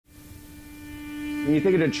When you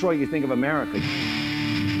think of Detroit, you think of America.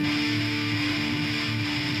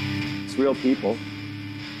 It's real people,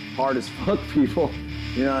 hard as fuck people.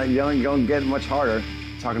 You know, you don't get much harder.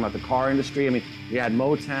 Talking about the car industry, I mean, you had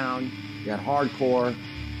Mowtown, you had hardcore.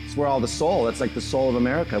 It's where all the soul, that's like the soul of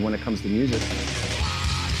America when it comes to music.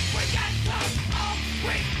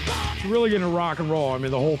 It's really getting rock and roll. I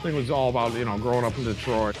mean, the whole thing was all about, you know, growing up in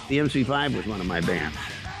Detroit. The MC5 was one of my bands,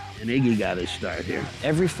 and Iggy got his start here.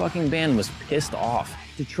 Every fucking band was pissed off.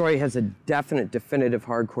 Detroit has a definitive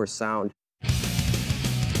hardcore sound.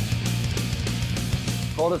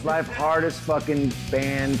 Coldest Life, hardest fucking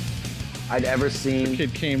band I'd ever seen. The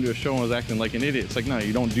kid came to a show and was acting like an idiot. It's like, no,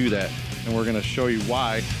 you don't do that, and we're gonna show you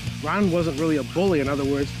why. Ron wasn't really a bully, in other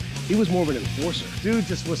words. He was more of an enforcer. Dude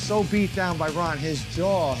just was so beat down by Ron, his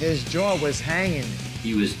jaw was hanging.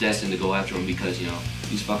 He was destined to go after him because, you know,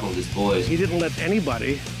 he's fucking with his boys. He didn't let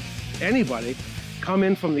anybody come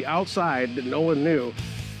in from the outside that no one knew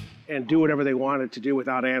and do whatever they wanted to do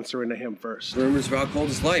without answering to him first. Rumors about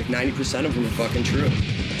Coldest Life, 90% of them are fucking true.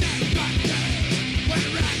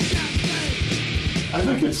 I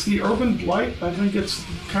think it's the urban blight. I think it's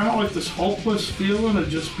kind of like this hopeless feeling of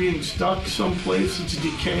just being stuck someplace that's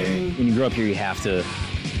decaying. When you grow up here, you have to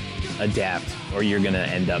adapt or you're gonna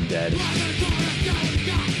end up dead.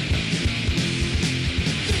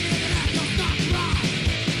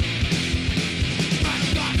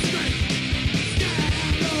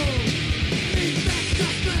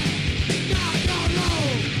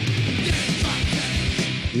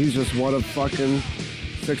 He's just one of fucking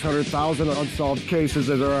 600,000 unsolved cases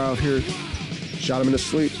that are out here. Shot him in his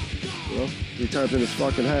sleep, you know, 3 times in his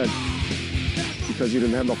fucking head because you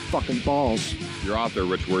didn't have no fucking balls. You're out there,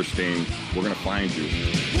 Rich Werstein. We're gonna find you.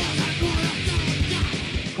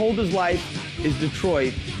 Coldest Life is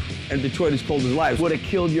Detroit, and Detroit is Coldest Life. Would have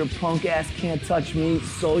killed your punk ass, can't touch me,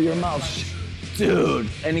 sold your mouth. Dude,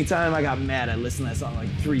 anytime I got mad, I listened to that song like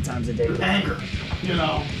 3 times a day. Anger, you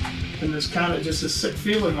know, and this kind of just a sick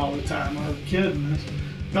feeling all the time. I was a kid, and the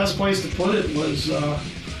best place to put it was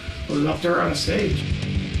up there on a stage.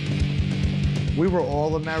 We were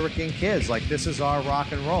all American kids. Like, this is our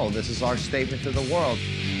rock and roll. This is our statement to the world.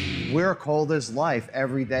 We're Coldest Life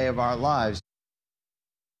every day of our lives.